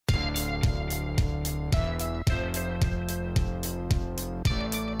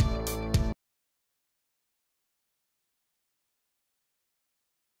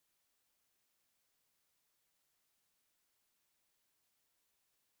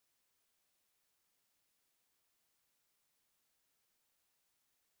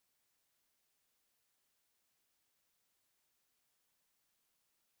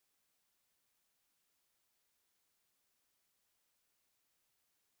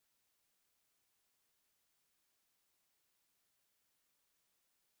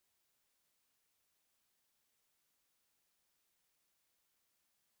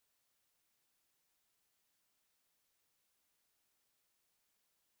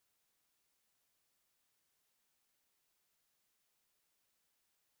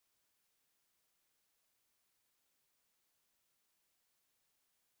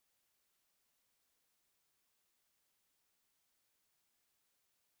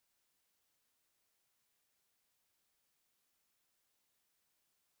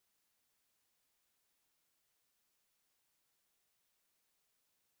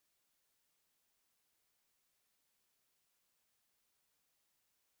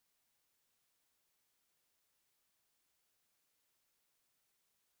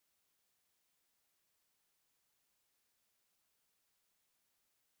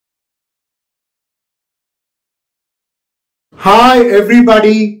Hi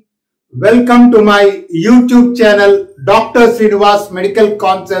everybody, welcome to my YouTube channel Dr. Sreenivas Medical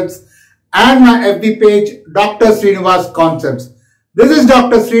Concepts and my FB page Dr. Sreenivas Concepts. This is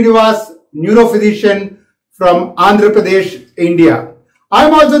Dr. Sreenivas, neurophysician from Andhra Pradesh, India. I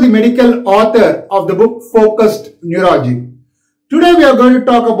am also the medical author of the book Focused Neurology. Today we are going to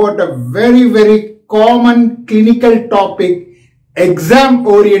talk about a very common clinical topic, exam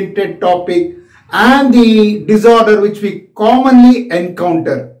oriented topic, and the disorder which we commonly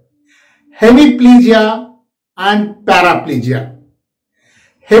encounter, hemiplegia and paraplegia.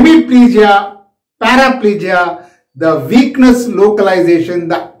 Hemiplegia, paraplegia, the weakness localization,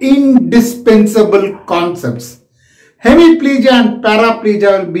 the indispensable concepts. Hemiplegia and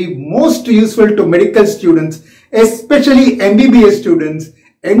paraplegia will be most useful to medical students, especially MBBS students,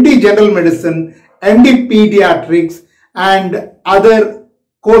 MD General Medicine, MD Pediatrics, and other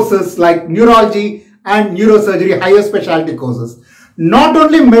courses like neurology and neurosurgery, higher specialty courses. Not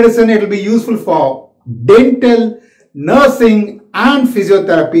only medicine, it will be useful for dental, nursing, and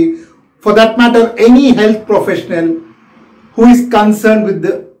physiotherapy. For that matter, any health professional who is concerned with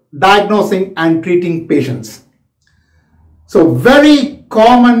the diagnosing and treating patients. So, very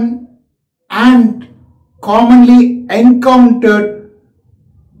common and commonly encountered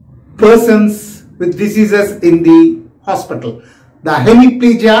persons with diseases in the hospital. The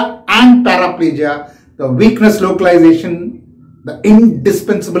hemiplegia and paraplegia, the weakness localization, the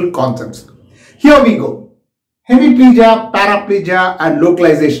indispensable concepts. Here we go. Hemiplegia, paraplegia, and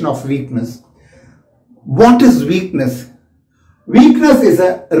localization of weakness. What is weakness? Weakness is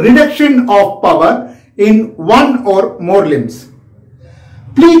a reduction of power in one or more limbs.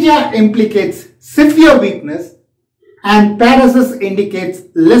 Plegia implicates severe weakness and paresis indicates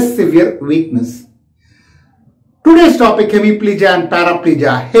less severe weakness. Today's topic, hemiplegia and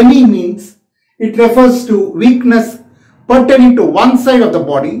paraplegia. Hemi means it refers to weakness pertaining to one side of the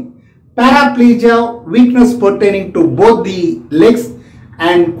body. Paraplegia, weakness pertaining to both the legs,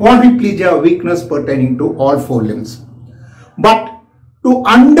 and quadriplegia, weakness pertaining to all four limbs. But to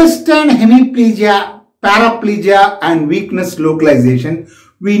understand hemiplegia, paraplegia, and weakness localization,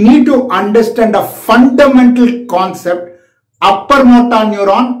 we need to understand a fundamental concept, upper motor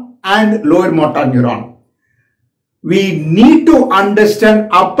neuron and lower motor neuron. We need to understand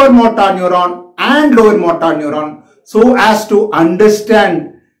upper motor neuron and lower motor neuron so as to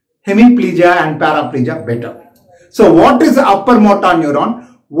understand hemiplegia and paraplegia better. So what is the upper motor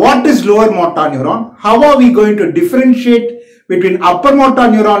neuron? What is lower motor neuron? How are we going to differentiate between upper motor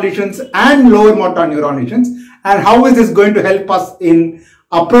neuron lesions and lower motor neuron lesions? And how is this going to help us in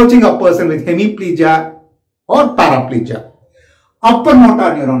approaching a person with hemiplegia or paraplegia? Upper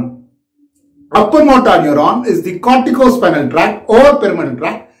motor neuron. Upper motor neuron is the corticospinal tract or pyramidal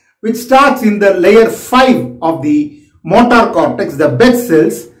tract, which starts in the layer 5 of the motor cortex, the bed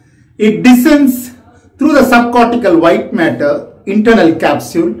cells. It descends through the subcortical white matter, internal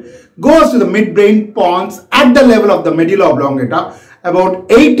capsule, goes to the midbrain pons at the level of the medulla oblongata. About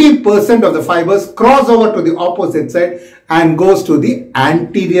 80% of the fibers cross over to the opposite side and goes to the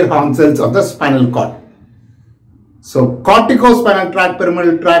anterior horn cells of the spinal cord. So, corticospinal tract,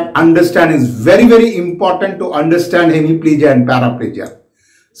 pyramidal tract, understand is very important to understand hemiplegia and paraplegia.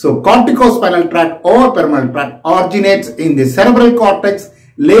 So, corticospinal tract or pyramidal tract originates in the cerebral cortex,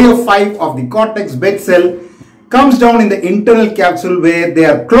 layer 5 of the cortex bed cell, comes down in the internal capsule where they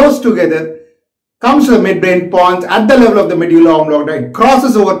are close together, comes to the midbrain pons at the level of the medulla oblongata, it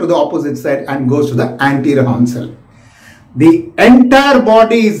crosses over to the opposite side and goes to the anterior horn cell. The entire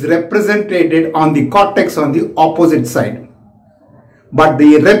body is represented on the cortex on the opposite side. But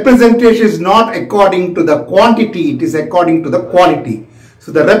the representation is not according to the quantity, it is according to the quality.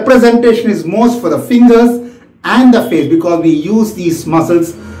 So the representation is most for the fingers and the face because we use these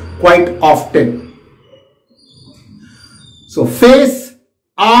muscles quite often. So face,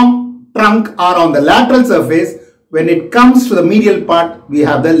 arm, trunk are on the lateral surface. When it comes to the medial part, we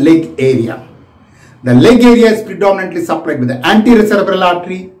have the leg area. The leg area is predominantly supplied with the anterior cerebral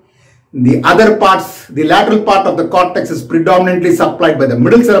artery. The other parts, the lateral part of the cortex is predominantly supplied by the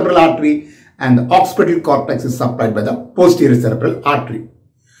middle cerebral artery, and the occipital cortex is supplied by the posterior cerebral artery.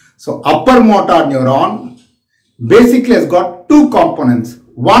 So, upper motor neuron basically has got two components.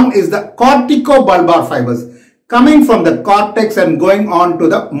 One is the corticobulbar fibers coming from the cortex and going on to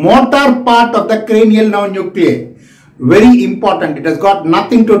the motor part of the cranial nerve nuclei. Very important. It has got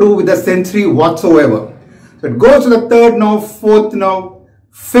nothing to do with the sensory whatsoever. So it goes to the third nerve, fourth nerve,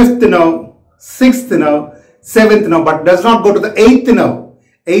 fifth nerve, sixth nerve, seventh nerve, but does not go to the eighth nerve.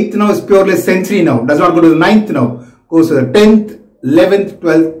 Eighth nerve is purely sensory nerve. Does not go to the ninth nerve. Goes to the 10th, 11th,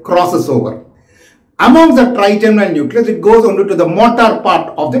 12th, crosses over. Amongst the trigeminal nucleus, it goes only to the motor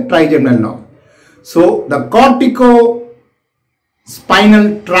part of the trigeminal nerve. So the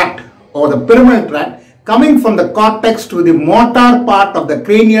cortico-spinal tract or the pyramidal tract coming from the cortex to the motor part of the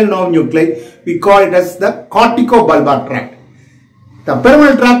cranial nerve nuclei, we call it as the corticobulbar tract. The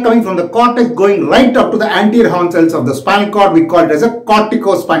pyramidal tract coming from the cortex going right up to the anterior horn cells of the spinal cord, we call it as a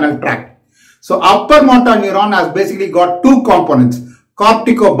corticospinal tract. So upper motor neuron has basically got two components: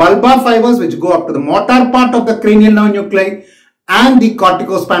 corticobulbar fibers which go up to the motor part of the cranial nerve nuclei, and the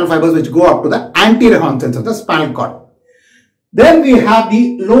corticospinal fibers which go up to the anterior horn cells of the spinal cord. Then we have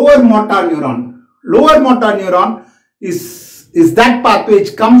the lower motor neuron. Lower motor neuron is that pathway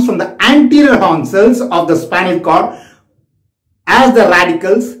which comes from the anterior horn cells of the spinal cord as the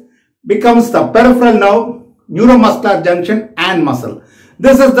radicals becomes the peripheral nerve, neuromuscular junction and muscle.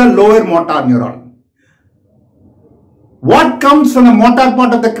 This is the lower motor neuron. What comes from the motor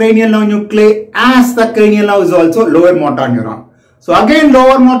part of the cranial nerve nuclei as the cranial nerve is also lower motor neuron. So again,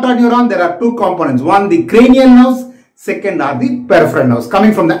 lower motor neuron, there are two components. One, the cranial nerves. Second are the peripheral nerves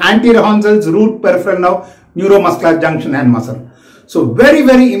coming from the anterior horn cells, root, peripheral nerve, neuromuscular junction and muscle. So very,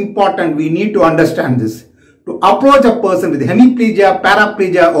 very important, we need to understand this. To approach a person with hemiplegia,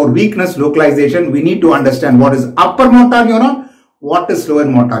 paraplegia or weakness localization, we need to understand what is upper motor neuron, what is lower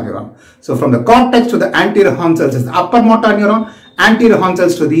motor neuron. So from the cortex to the anterior horn cells is the upper motor neuron, anterior horn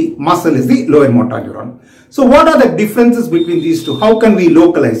cells to the muscle is the lower motor neuron. So what are the differences between these two? How can we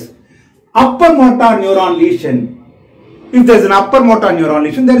localize? Upper motor neuron lesion, if there is an upper motor neuron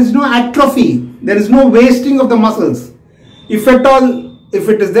lesion, there is no atrophy, there is no wasting of the muscles. If at all, if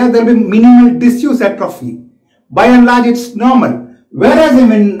it is there, there will be minimal disuse atrophy. By and large, it's normal. Whereas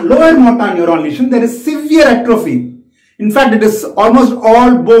in lower motor neuron lesion, there is severe atrophy. In fact, it is almost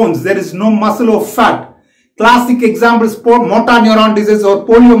all bones. There is no muscle or fat. Classic examples, motor neuron disease or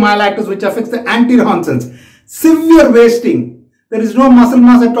poliomyelitis, which affects the anterior horn cells. Severe wasting. There is no muscle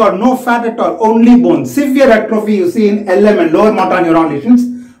mass at all, no fat at all, only bone. Severe atrophy you see in LM and lower motor neuron lesions,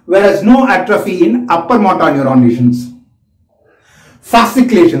 whereas no atrophy in upper motor neuron lesions.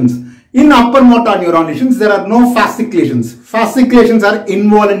 Fasciculations. In upper motor neuron lesions, there are no fasciculations. Fasciculations are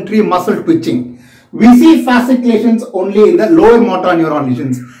involuntary muscle twitching. We see fasciculations only in the lower motor neuron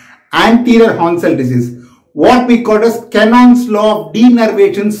lesions. Anterior horn cell disease. What we call as Cannon's law of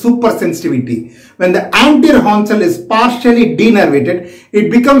denervation supersensitivity. When the anterior horn cell is partially denervated,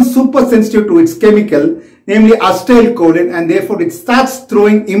 it becomes supersensitive to its chemical, namely acetylcholine, and therefore it starts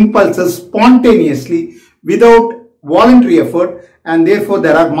throwing impulses spontaneously without voluntary effort, and therefore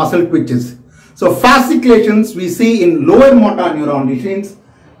there are muscle twitches. So fasciculations we see in lower motor neuron lesions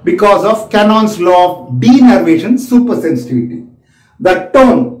because of Cannon's law of denervation supersensitivity. The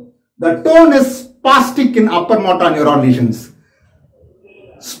tone is spastic in upper motor neuron lesions.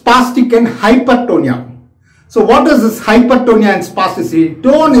 Spastic and hypertonia. So what is this hypertonia and spasticity?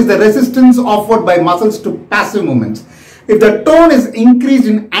 Tone is the resistance offered by muscles to passive movements. If the tone is increased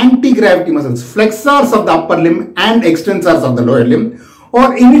in anti-gravity muscles, flexors of the upper limb and extensors of the lower limb,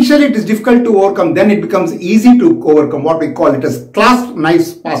 or initially it is difficult to overcome, then it becomes easy to overcome, what we call it as clasp knife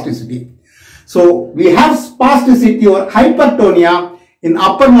spasticity. So we have spasticity or hypertonia in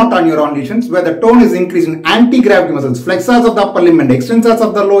upper motor neuron lesions where the tone is increased in anti-gravity muscles, flexors of the upper limb and extensors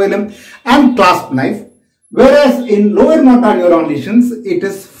of the lower limb and clasp knife. Whereas in lower motor neuron lesions, it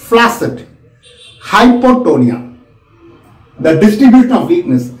is flaccid, hypotonia. The distribution of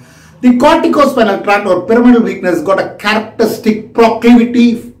weakness. The corticospinal tract or pyramidal weakness has got a characteristic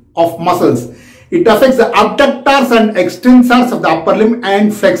proclivity of muscles. It affects the abductors and extensors of the upper limb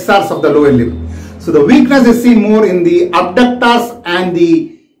and flexors of the lower limb. So the weakness is seen more in the abductors and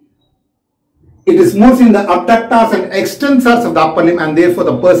extensors of the upper limb, and therefore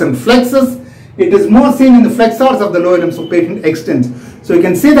the person flexes. It is more seen in the flexors of the lower limb, so patient extends. So you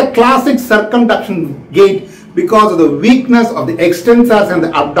can see the classic circumduction gait because of the weakness of the extensors and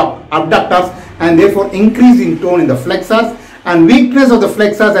the abductors, and therefore increase in tone in the flexors, and weakness of the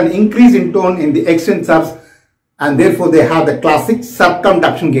flexors and increase in tone in the extensors, and therefore they have the classic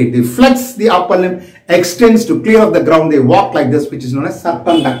circumduction gait. They flex the upper limb, extends to clear of the ground, they walk like this, which is known as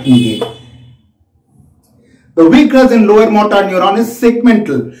circumduction gait. The weakness in lower motor neuron is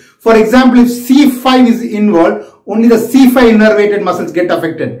segmental. For example, if C5 is involved, only the C5 innervated muscles get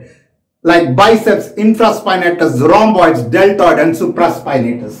affected, like biceps, infraspinatus, rhomboids, deltoid and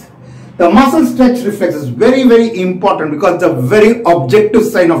supraspinatus. The muscle stretch reflex is very, very important because it's a very objective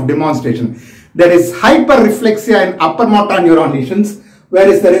sign of demonstration. There is hyperreflexia in upper motor neuron lesions,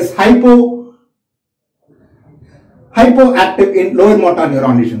 whereas there is hypoactive in lower motor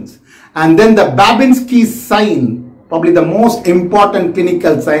neuron lesions. And then the Babinski sign, probably the most important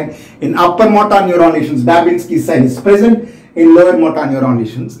clinical sign, In upper motor neuron lesions, Babinski sign is present. In lower motor neuron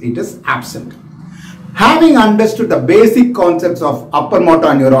lesions, it is absent. Having understood the basic concepts of upper motor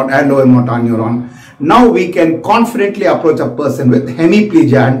neuron and lower motor neuron, now we can confidently approach a person with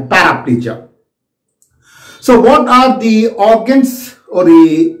hemiplegia and paraplegia. So what are the organs or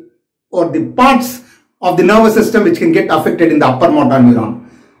the parts of the nervous system which can get affected in the upper motor neuron?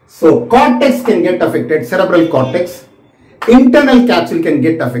 So cortex can get affected, cerebral cortex, internal capsule can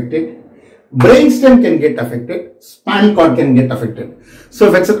get affected, brainstem can get affected, spinal cord can get affected. So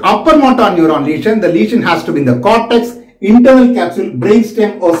if it's an upper motor neuron lesion, the lesion has to be in the cortex, internal capsule,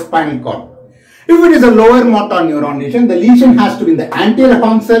 brainstem or spinal cord. If it is a lower motor neuron lesion, the lesion has to be in the anterior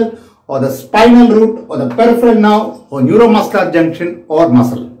horn cell or the spinal root or the peripheral nerve or neuromuscular junction or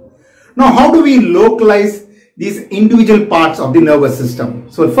muscle. Now how do we localize these individual parts of the nervous system?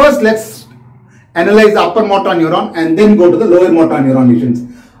 So first let's analyze the upper motor neuron and then go to the lower motor neuron lesions.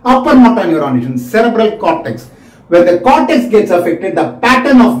 Upper motor neuron lesions, cerebral cortex. When the cortex gets affected, the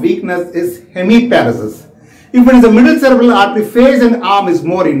pattern of weakness is hemiparesis. If it is a middle cerebral artery, face and arm is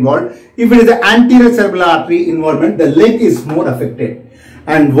more involved. If it is the anterior cerebral artery involvement, the leg is more affected.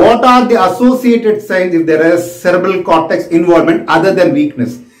 And what are the associated signs if there is cerebral cortex involvement other than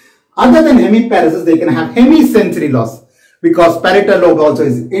weakness? Other than hemiparesis, they can have hemisensory loss because parietal lobe also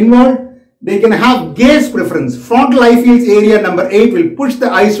is involved. They can have gaze preference. Frontal eye fields area number 8 will push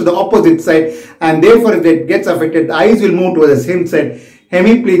the eyes to the opposite side, and therefore if it gets affected, the eyes will move to the same side.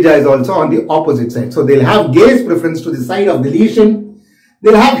 Hemiplegia is also on the opposite side. So they'll have gaze preference to the side of the lesion.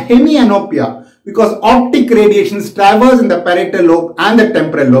 They'll have hemianopia because optic radiations traverse in the parietal lobe and the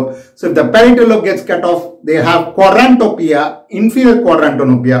temporal lobe. So if the parietal lobe gets cut off, they have quadrantopia, inferior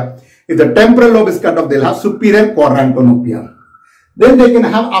quadrantonopia. If the temporal lobe is cut off, they'll have superior quadrantonopia. Then they can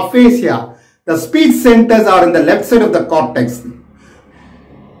have aphasia. The speech centers are in the left side of the cortex.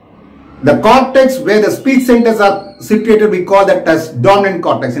 The cortex where the speech centers are situated, we call that as dominant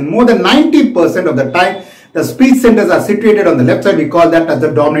cortex. In more than 90% of the time, the speech centers are situated on the left side. We call that as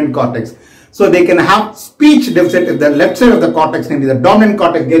the dominant cortex. So they can have speech deficit if the left side of the cortex, namely the dominant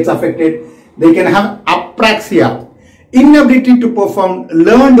cortex, gets affected. They can have apraxia, inability to perform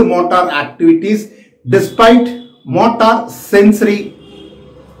learned motor activities despite motor sensory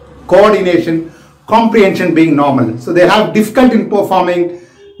coordination, comprehension being normal. So they have difficulty in performing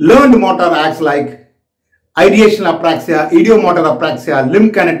learned motor acts like ideational apraxia, ideomotor apraxia,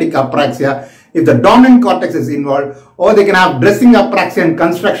 limb kinetic apraxia if the dominant cortex is involved, or they can have dressing apraxia and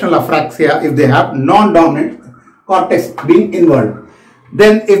constructional apraxia if they have non-dominant cortex being involved.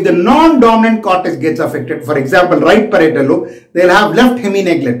 Then if the non-dominant cortex gets affected, for example, right parietal lobe, they'll have left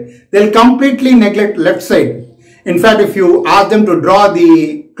hemi-neglect. They'll completely neglect left side. In fact, if you ask them to draw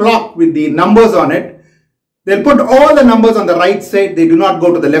the clock with the numbers on it, they'll put all the numbers on the right side. They do not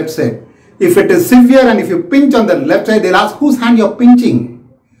go to the left side. If it is severe and if you pinch on the left side, they'll ask whose hand you're pinching.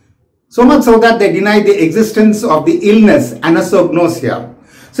 So much so that they deny the existence of the illness, anosognosia.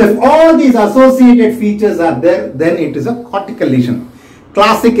 So if all these associated features are there, then it is a cortical lesion.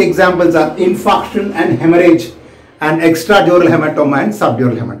 Classic examples are infarction and hemorrhage and extradural hematoma and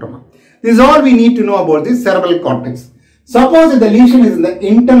subdural hematoma. This is all we need to know about the cerebral cortex. Suppose if the lesion is in the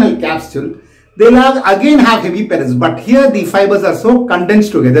internal capsule, they'll again have hemiparesis, but here the fibers are so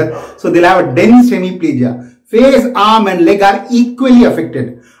condensed together, so they'll have a dense hemiplegia. Face, arm and leg are equally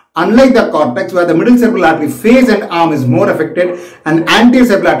affected. Unlike the cortex where the middle cerebral artery, face and arm is more affected, and anterior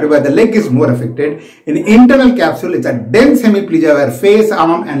cerebral artery where the leg is more affected, in internal capsule it's a dense hemiplegia where face,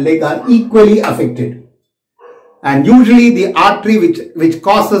 arm and leg are equally affected. And usually the artery which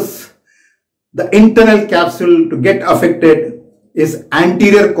causes the internal capsule to get affected is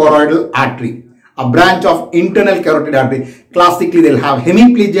anterior choroidal artery, a branch of internal carotid artery. Classically, they'll have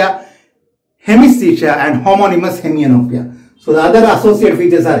hemiplegia, hemesthesia and homonymous hemianopia. So the other associated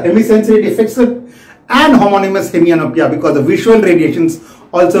features are hemisensory deficit and homonymous hemianopia because the visual radiations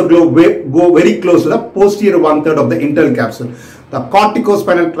also go very close to the posterior 1/3 of the internal capsule. The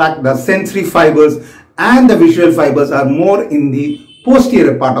corticospinal tract, the sensory fibers and the visual fibers are more in the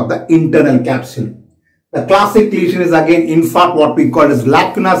posterior part of the internal capsule. The classic lesion is again infarct, what we call as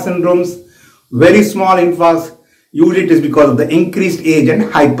lacunar syndromes, very small infarcts. Usually it is because of the increased age and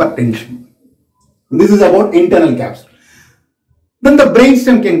hypertension. This is about internal capsule. Then the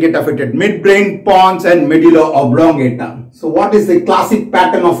brainstem can get affected, midbrain, pons and medulla oblongata. So what is the classic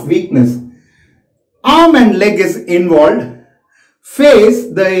pattern of weakness? Arm and leg is involved. Face,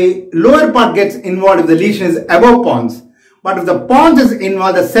 the lower part gets involved if the lesion is above pons. But if the pons is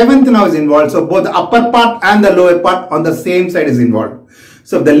involved, the seventh nerve is involved. So both the upper part and the lower part on the same side is involved.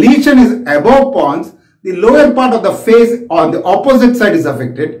 So if the lesion is above pons, the lower part of the face on the opposite side is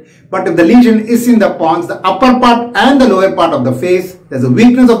affected. But if the lesion is in the pons, the upper part and the lower part of the face, there's a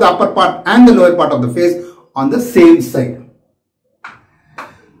weakness of the upper part and the lower part of the face on the same side.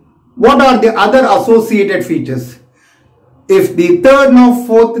 What are the other associated features? If the third nerve,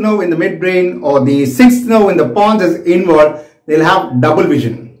 fourth nerve in the midbrain or the sixth nerve in the pons is involved, they'll have double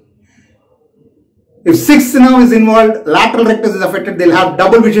vision. If sixth nerve is involved, lateral rectus is affected, they'll have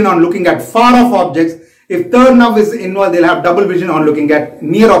double vision on looking at far off objects. If third nerve is involved, they'll have double vision on looking at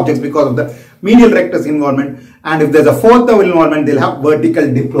near objects because of the medial rectus involvement. And if there's a fourth nerve involvement, they'll have vertical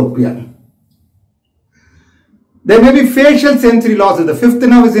diplopia. There may be facial sensory loss if the fifth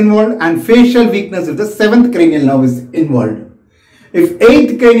nerve is involved and facial weakness if the seventh cranial nerve is involved. If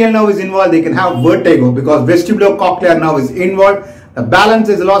eighth cranial nerve is involved, they can have vertigo because vestibulocochlear nerve is involved. The balance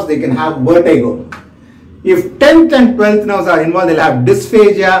is lost, they can have vertigo. If 10th and 12th nerves are involved, they'll have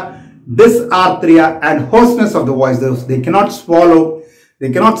dysphagia, dysarthria and hoarseness of the voice. They cannot swallow,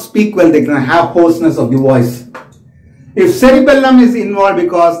 they cannot speak well, they can have hoarseness of the voice. If cerebellum is involved,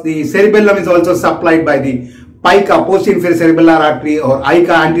 because the cerebellum is also supplied by the pica, posterior inferior cerebellar artery, or ica,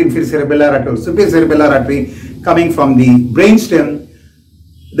 anterior inferior cerebellar artery, or superior cerebellar artery coming from the brainstem,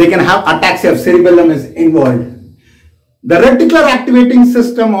 they can have ataxia if cerebellum is involved. The reticular activating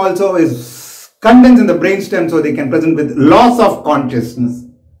system also is condensed in the brainstem, so they can present with loss of consciousness.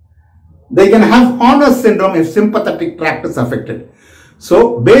 They can have Horner's syndrome if sympathetic tract is affected.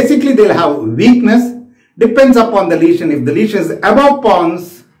 So basically they'll have weakness, depends upon the lesion. If the lesion is above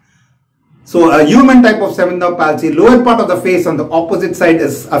pons, so a human type of seventh nerve palsy, lower part of the face on the opposite side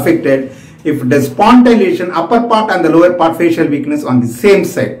is affected. If it is pontine lesion, upper part and the lower part facial weakness on the same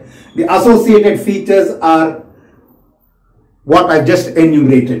side. The associated features are what I just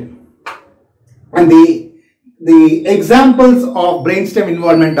enumerated. And the examples of brainstem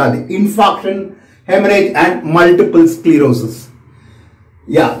involvement are the infarction, hemorrhage and multiple sclerosis.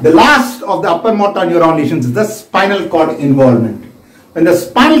 Yeah, the last of the upper motor neuron lesions is the spinal cord involvement. When the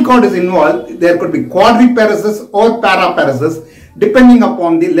spinal cord is involved, there could be quadriparesis or paraparesis depending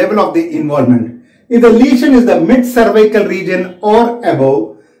upon the level of the involvement. If the lesion is the mid-cervical region or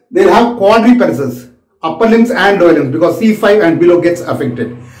above, they'll have quadriparesis, upper limbs and lower limbs, because C5 and below gets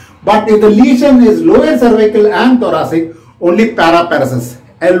affected. But if the lesion is lower cervical and thoracic, only paraparesis,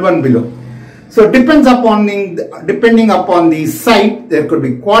 L1 below. So depending upon the site, there could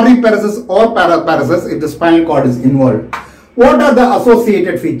be quadriparesis or paraparesis if the spinal cord is involved. What are the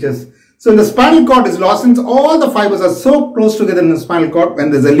associated features? So the spinal cord is lost, since all the fibers are so close together in the spinal cord.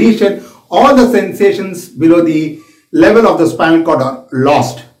 When there's a lesion, all the sensations below the level of the spinal cord are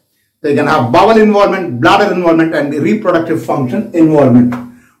lost. They can have bowel involvement, bladder involvement and the reproductive function involvement.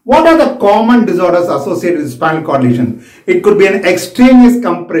 What are the common disorders associated with spinal cord lesion? It could be an extraneous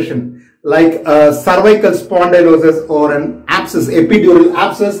compression like cervical spondylosis or an abscess, epidural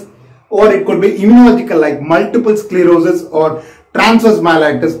abscess, or it could be immunological like multiple sclerosis or transverse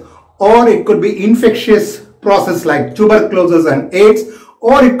myelitis, or it could be infectious process like tuberculosis and AIDS,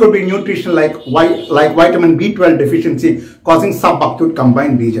 or it could be nutritional like vitamin B12 deficiency causing subacute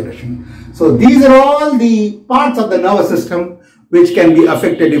combined degeneration. So these are all the parts of the nervous system which can be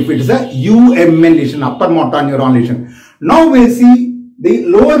affected if it is a UMN lesion, upper motor neuron lesion. Now we'll see the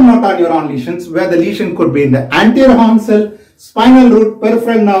lower motor neuron lesions where the lesion could be in the anterior horn cell, spinal root,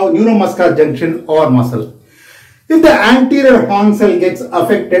 peripheral nerve, neuromuscular junction or muscle. If the anterior horn cell gets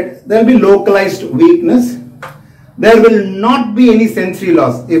affected, there will be localized weakness. There will not be any sensory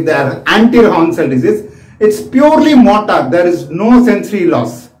loss. If there are anterior horn cell disease, it's purely motor. There is no sensory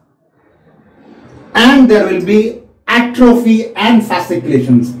loss. And there will be atrophy and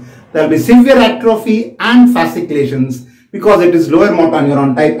fasciculations. There will be severe atrophy and fasciculations because it is lower motor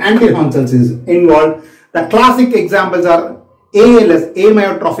neuron type. Anterior horn cells is involved. The classic examples are ALS,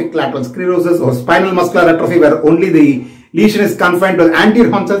 amyotrophic lateral sclerosis, or spinal muscular atrophy where only the lesion is confined to the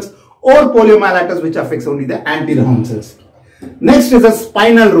anterior horn cells, or poliomyelitis which affects only the anterior horn cells. Next is the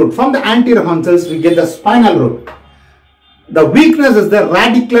spinal root. From the anterior horn cells we get the spinal root. The weakness is the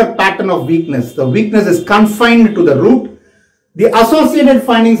radicular pattern of weakness. The weakness is confined to the root. The associated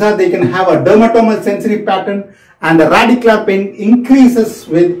findings are they can have a dermatomal sensory pattern and the radicular pain increases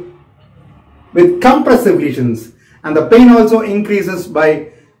with compressive lesions. And the pain also increases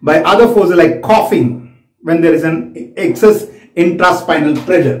by other forces like coughing when there is an excess intraspinal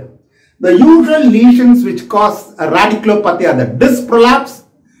pressure. The usual lesions which cause a radiculopathy are the disc prolapse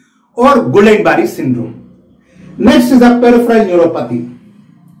or Guillain-Barré syndrome. Next is the peripheral neuropathy.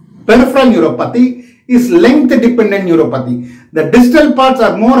 Peripheral neuropathy is length-dependent neuropathy. The distal parts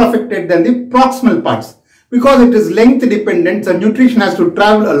are more affected than the proximal parts because it is length-dependent. So nutrition has to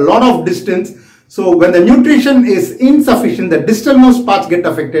travel a lot of distance. So when the nutrition is insufficient, the distalmost parts get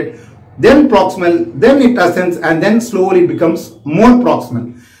affected, then proximal, then it ascends, and then slowly it becomes more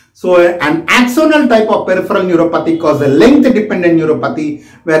proximal. So an axonal type of peripheral neuropathy causes a length dependent neuropathy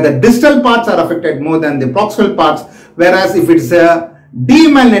where the distal parts are affected more than the proximal parts, whereas if it's a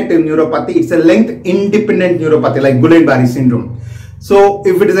demyelinative neuropathy, it's a length independent neuropathy like Guillain-Barré syndrome. So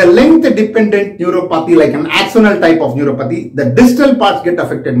if it is a length dependent neuropathy like an axonal type of neuropathy, the distal parts get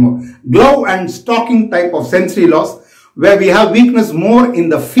affected more. Glove and stocking type of sensory loss where we have weakness more in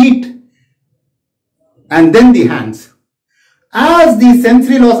the feet and then the hands. As the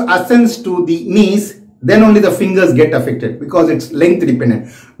sensory loss ascends to the knees, then only the fingers get affected because it's length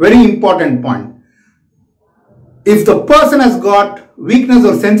dependent. Very important point. If the person has got weakness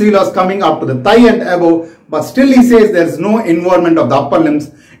or sensory loss coming up to the thigh and above, but still he says there is no involvement of the upper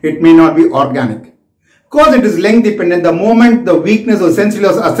limbs, it may not be organic. Because it is length dependent, the moment the weakness or sensory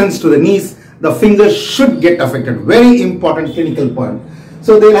loss ascends to the knees, the fingers should get affected. Very important clinical point.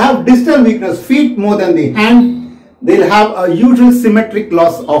 So they'll have distal weakness, feet more than the hand. They'll have a usual symmetric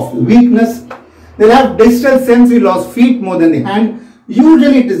loss of weakness. They'll have distal sensory loss, feet more than the hand.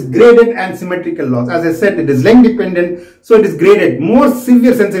 Usually it is graded and symmetrical loss. As I said, it is length dependent, so it is graded. More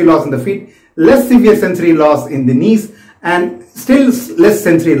severe sensory loss in the feet, less severe sensory loss in the knees, and still less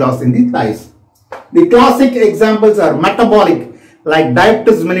sensory loss in the thighs. The classic examples are metabolic, like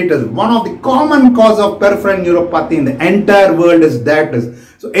diabetes mellitus. One of the common cause of peripheral neuropathy in the entire world is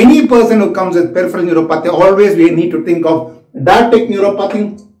diabetes. So any person who comes with peripheral neuropathy, always we need to think of diabetic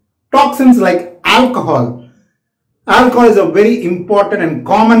neuropathy. Toxins like alcohol. Alcohol is a very important and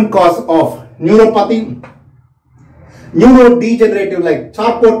common cause of neuropathy. Neurodegenerative like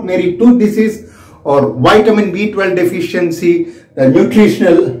Charcot-Marie tooth disease or vitamin B12 deficiency, the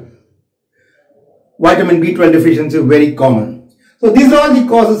nutritional vitamin B12 deficiency is very common. So these are all the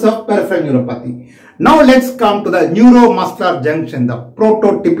causes of peripheral neuropathy. Now let's come to the neuromuscular junction, the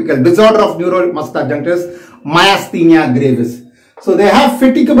prototypical disorder of neuromuscular junction is myasthenia gravis. So they have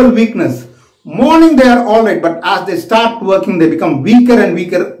fatigable weakness. Morning they are alright, but as they start working, they become weaker and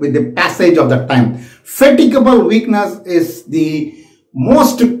weaker with the passage of the time. Fatigable weakness is the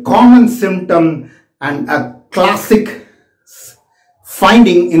most common symptom and a classic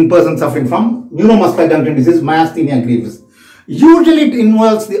finding in persons suffering from neuromuscular junction disease, myasthenia gravis. Usually it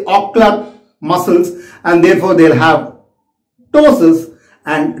involves the ocular muscles and therefore they'll have ptosis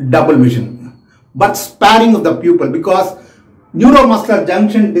and double vision, but sparing of the pupil, because neuromuscular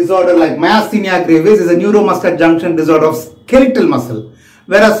junction disorder like myasthenia gravis is a neuromuscular junction disorder of skeletal muscle,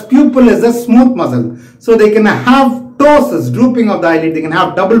 whereas pupil is a smooth muscle. So they can have ptosis, drooping of the eyelid, they can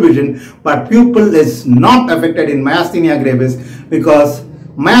have double vision, but pupil is not affected in myasthenia gravis because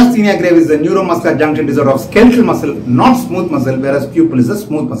myasthenia gravis is a neuromuscular junction disorder of skeletal muscle, not smooth muscle, whereas pupil is a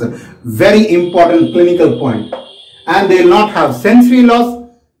smooth muscle. Very important clinical point. And they will not have sensory loss.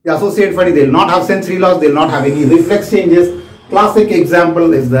 The associated finding, they will not have sensory loss, they will not have any reflex changes. Classic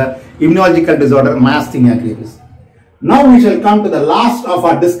example is the immunological disorder myasthenia gravis. Now we shall come to the last of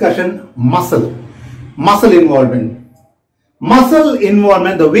our discussion, muscle. Muscle involvement. Muscle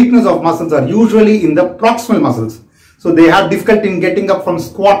involvement, the weakness of muscles are usually in the proximal muscles. So they have difficulty in getting up from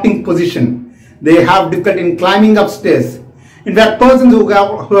squatting position. They have difficulty in climbing up stairs. In fact, persons who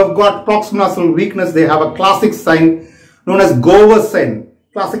have got proximal muscle weakness, they have a classic sign known as Gover's sign.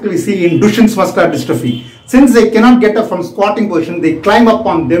 Classically we see in Duchenne's muscular dystrophy. Since they cannot get up from squatting position, they climb up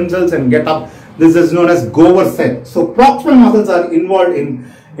on themselves and get up. This is known as Gover's sign. So proximal muscles are involved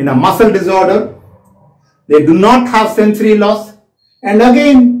in a muscle disorder. They do not have sensory loss. And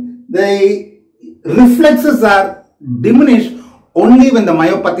again, the reflexes are diminished only when the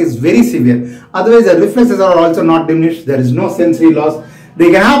myopathy is very severe. Otherwise, the reflexes are also not diminished. There is no sensory loss. They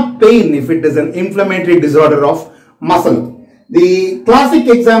can have pain if it is an inflammatory disorder of muscle. The classic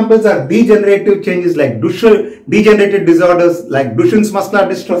examples are degenerative changes like degenerative disorders like Duchenne's muscular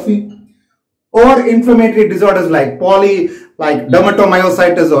dystrophy, or inflammatory disorders like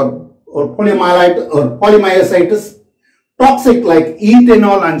dermatomyositis or polymyelitis or polymyositis, toxic like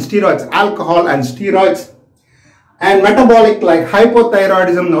ethanol and steroids, alcohol and steroids, and metabolic like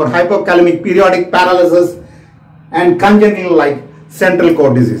hypothyroidism or hypokalemic periodic paralysis, and congenital like central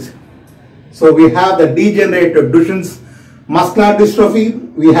core disease. So we have the degenerative Duchenne's muscular dystrophy,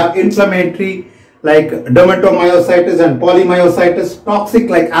 we have inflammatory like dermatomyositis and polymyositis, toxic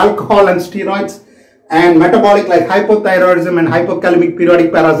like alcohol and steroids, and metabolic like hypothyroidism and hypokalemic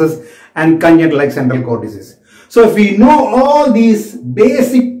periodic paralysis, and congenital like central core disease. So if we know all these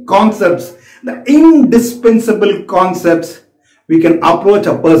basic concepts, the indispensable concepts, we can approach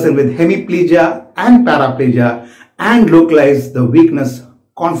a person with hemiplegia and paraplegia and localize the weakness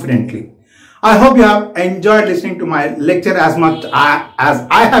confidently. I hope you have enjoyed listening to my lecture as much as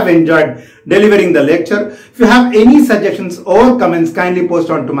I have enjoyed delivering the lecture. If you have any suggestions or comments, kindly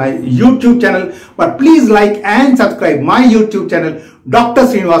post on to my YouTube channel. But please like and subscribe my YouTube channel, Dr.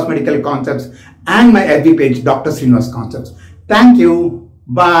 Sreenivas Medical Concepts, and my FB page, Dr. Sreenivas Concepts. Thank you.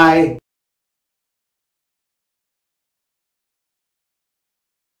 Bye.